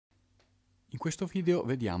In questo video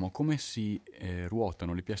vediamo come si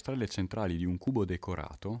ruotano le piastrelle centrali di un cubo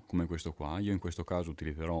decorato, come questo qua. Io in questo caso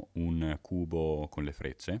utilizzerò un cubo con le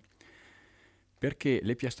frecce, perché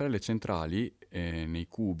le piastrelle centrali nei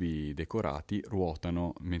cubi decorati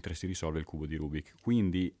ruotano mentre si risolve il cubo di Rubik.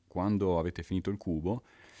 Quindi, quando avete finito il cubo,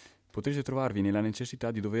 potrete trovarvi nella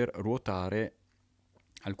necessità di dover ruotare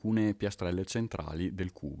alcune piastrelle centrali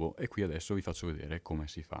del cubo e qui adesso vi faccio vedere come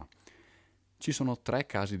si fa. Ci sono tre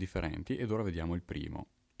casi differenti ed ora vediamo il primo.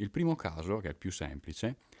 Il primo caso, che è il più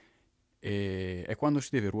semplice, è quando si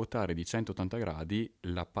deve ruotare di 180 gradi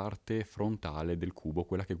la parte frontale del cubo,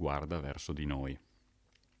 quella che guarda verso di noi.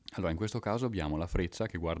 Allora, in questo caso abbiamo la freccia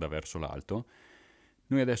che guarda verso l'alto.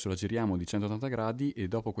 Noi adesso la giriamo di 180 gradi e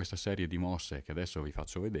dopo questa serie di mosse che adesso vi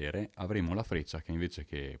faccio vedere, avremo la freccia che invece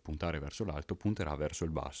che puntare verso l'alto punterà verso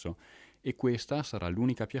il basso e questa sarà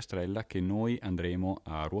l'unica piastrella che noi andremo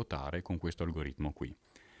a ruotare con questo algoritmo qui.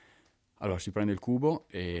 Allora si prende il cubo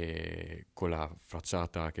e con la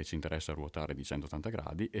facciata che ci interessa ruotare di 180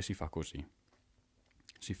 gradi e si fa così.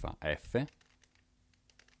 Si fa F,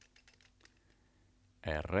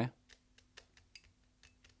 R,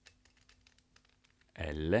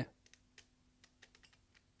 L,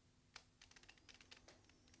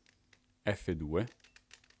 F2,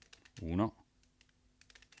 1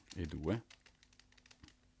 e 2,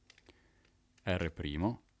 R',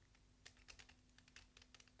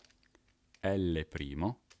 L',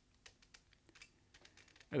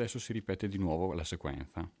 e adesso si ripete di nuovo la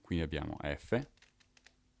sequenza. Quindi abbiamo F,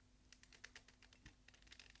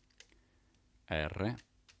 R,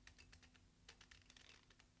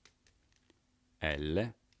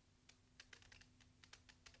 L,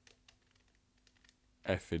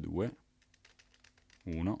 F2,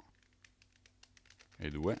 1 e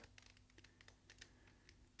 2,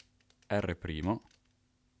 R',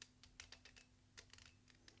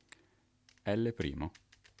 L'.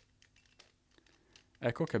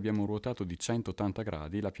 Ecco che abbiamo ruotato di 180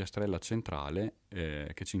 gradi la piastrella centrale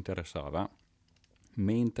che ci interessava,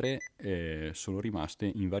 mentre sono rimaste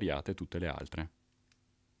invariate tutte le altre.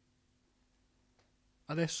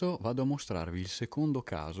 Adesso vado a mostrarvi il secondo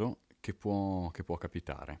caso che può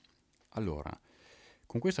capitare. Allora,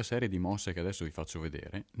 con questa serie di mosse che adesso vi faccio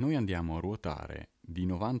vedere, noi andiamo a ruotare di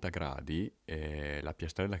 90 gradi la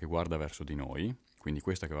piastrella che guarda verso di noi, quindi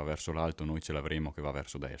questa che va verso l'alto noi ce l'avremo che va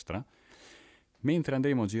verso destra, mentre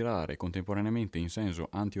andremo a girare contemporaneamente in senso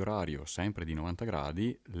antiorario, sempre di 90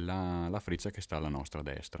 gradi, la freccia che sta alla nostra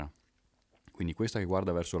destra. Quindi questa che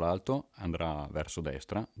guarda verso l'alto andrà verso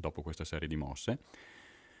destra dopo questa serie di mosse.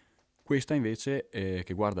 Questa invece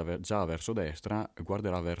che guarda già verso destra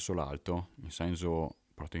guarderà verso l'alto, in senso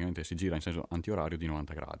praticamente si gira in senso antiorario di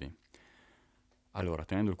 90 gradi. Allora,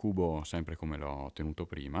 tenendo il cubo sempre come l'ho tenuto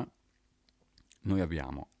prima, noi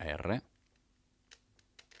abbiamo R,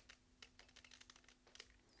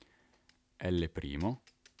 L',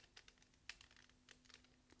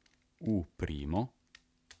 U',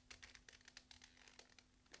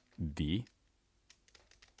 D,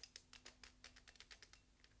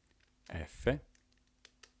 F,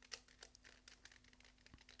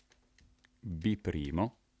 B',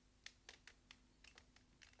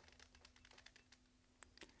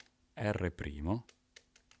 R',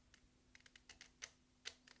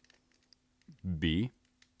 B,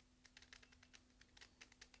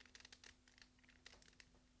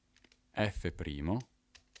 F',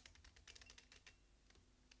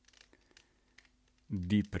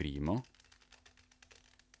 D',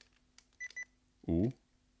 U,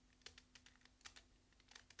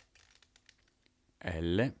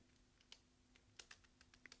 L,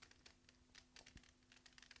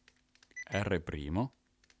 R',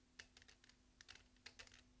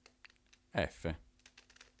 F.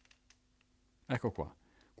 Ecco qua.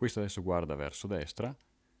 Questa adesso guarda verso destra,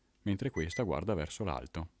 mentre questa guarda verso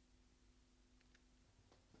l'alto.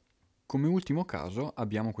 Come ultimo caso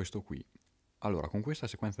abbiamo questo qui. Allora, con questa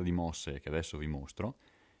sequenza di mosse che adesso vi mostro,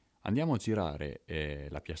 andiamo a girare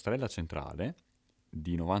la piastrella centrale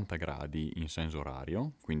di 90 gradi in senso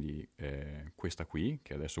orario, quindi questa qui,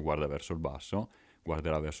 che adesso guarda verso il basso,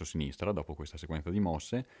 guarderà verso sinistra dopo questa sequenza di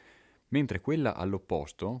mosse, mentre quella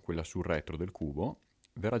all'opposto, quella sul retro del cubo,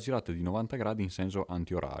 verrà girata di 90 gradi in senso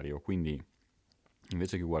antiorario, quindi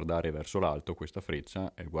invece che guardare verso l'alto, questa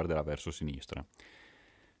freccia guarderà verso sinistra.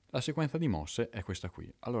 La sequenza di mosse è questa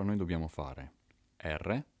qui. Allora noi dobbiamo fare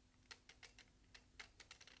R,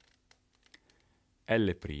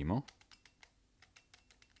 L',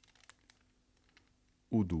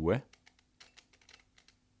 U2,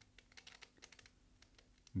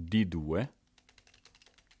 D2,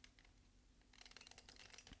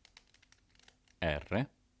 R,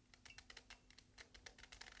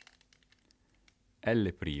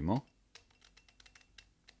 L',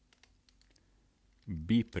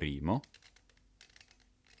 B',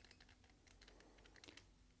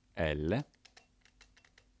 L,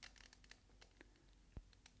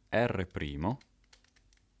 R',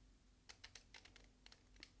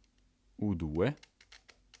 U2,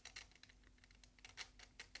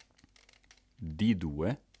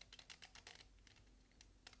 D2,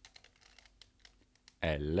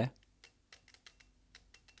 L,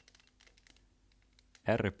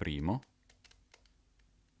 R',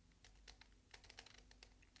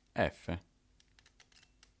 F.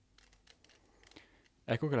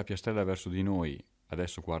 Ecco che la piastrella verso di noi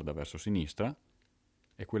adesso guarda verso sinistra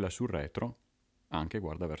e quella sul retro anche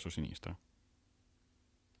guarda verso sinistra.